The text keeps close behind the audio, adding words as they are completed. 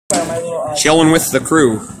Chilling with the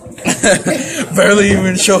crew. Barely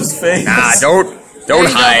even shows face. Nah, don't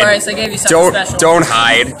hide. Bryce, I gave you something special. Don't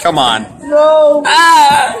hide. Come on. No.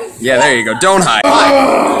 Ah! Yeah, there you go. Don't hide.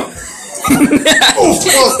 Are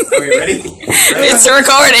you ready? It's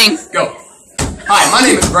recording. Go. Hi, my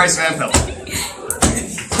name is Bryce Van Pelt.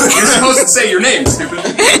 You're supposed to say your name, stupid.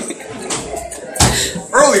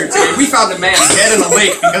 Earlier today, we found a man dead in a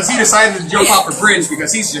lake because he decided to jump off a bridge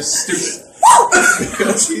because he's just stupid.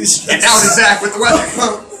 And now to Zach with the weather.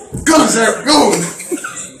 Go, Zach, go!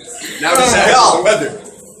 Now to Zach with the weather.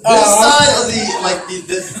 This side of the,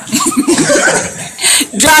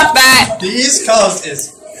 Drop that. the East Coast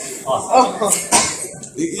is awesome.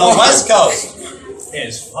 The West Coast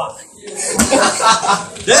is fuck.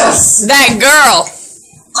 This. That girl.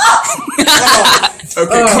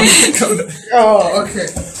 Okay, come. Oh, okay.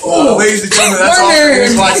 Ladies and gentlemen, that's all for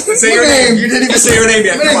this watch. Say your name. You didn't even say your name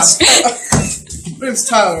yet. Come on. My name's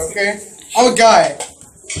Tyler, okay? I'm a guy.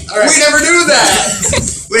 Alright. We never knew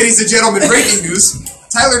that! Ladies and gentlemen, breaking news.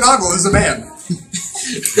 Tyler Noggle is a man.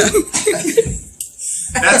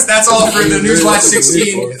 That's all for the Newswatch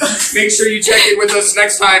 16. Make sure you check in with us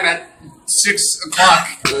next time at 6 o'clock.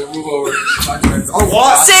 Move over. Oh,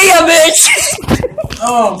 what? See ya, bitch.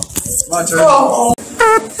 Oh. My turn. Oh.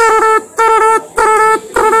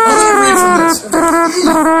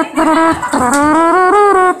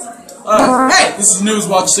 Hey, this is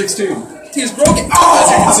Newswatch 16. He's broken. Oh! As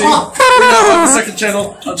you can see, we're now on the second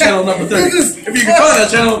channel, on channel number 30. If you can find that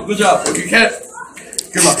channel, good job. If you can't,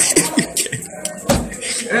 good luck.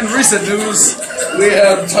 In recent news, we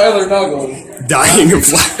have Tyler Noggle. Dying of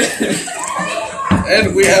life.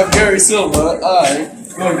 And we have Gary Silva. I'm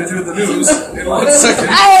going to do the news in 1 second.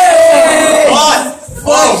 Hey!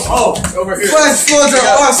 Oh, over here. Flash floods are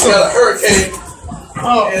awesome. We got a hurricane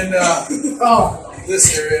in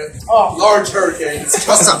this area. Large hurricanes.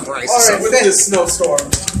 What's up, Bryce? Alright, with this snowstorm.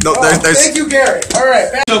 No, there's. Thank you, Gary.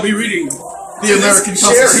 Alright, I'll be reading the American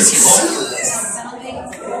Constitution.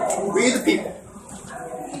 We the people.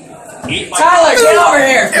 Tyler, get over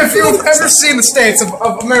here. If you've ever seen the states of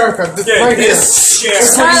America, right here.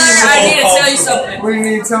 Tyler, I need to tell you something. What do you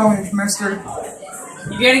need to tell me, mister?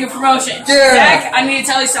 You're getting a promotion. Yeah. Zach, I need to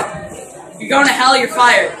tell you something. You're going to hell, you're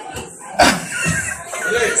fired.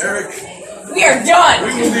 Hey, Eric. We are done.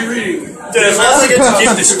 We will be reading. Dude, as long as I get to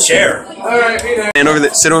give this chair. Alright, hey there. And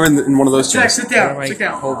sit over in one of those Jack, chairs. sit down. Sit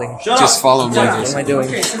down. Holding. Just follow me. What am I doing?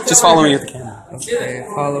 Just follow me at the camera. Okay,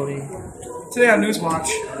 following. Today on Newswatch,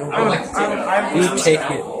 You take it. How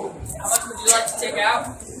much would you like to take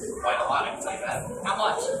out? How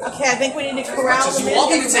much? Okay, I think we need to corral them in.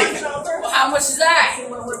 Well, how much is that?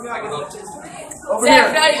 over Zach,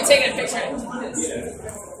 here. not even taking a picture.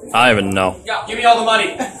 I don't even know. Go. Give me all the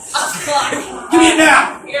money. Oh, fuck. Give me it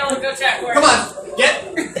now! You gotta go check where. Come on, get.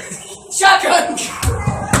 Shotgun!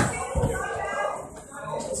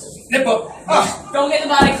 Nipple. Don't get the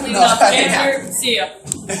body cleaned up. Janitor, see ya.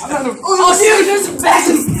 I'm not Oh, dude, there's a bag.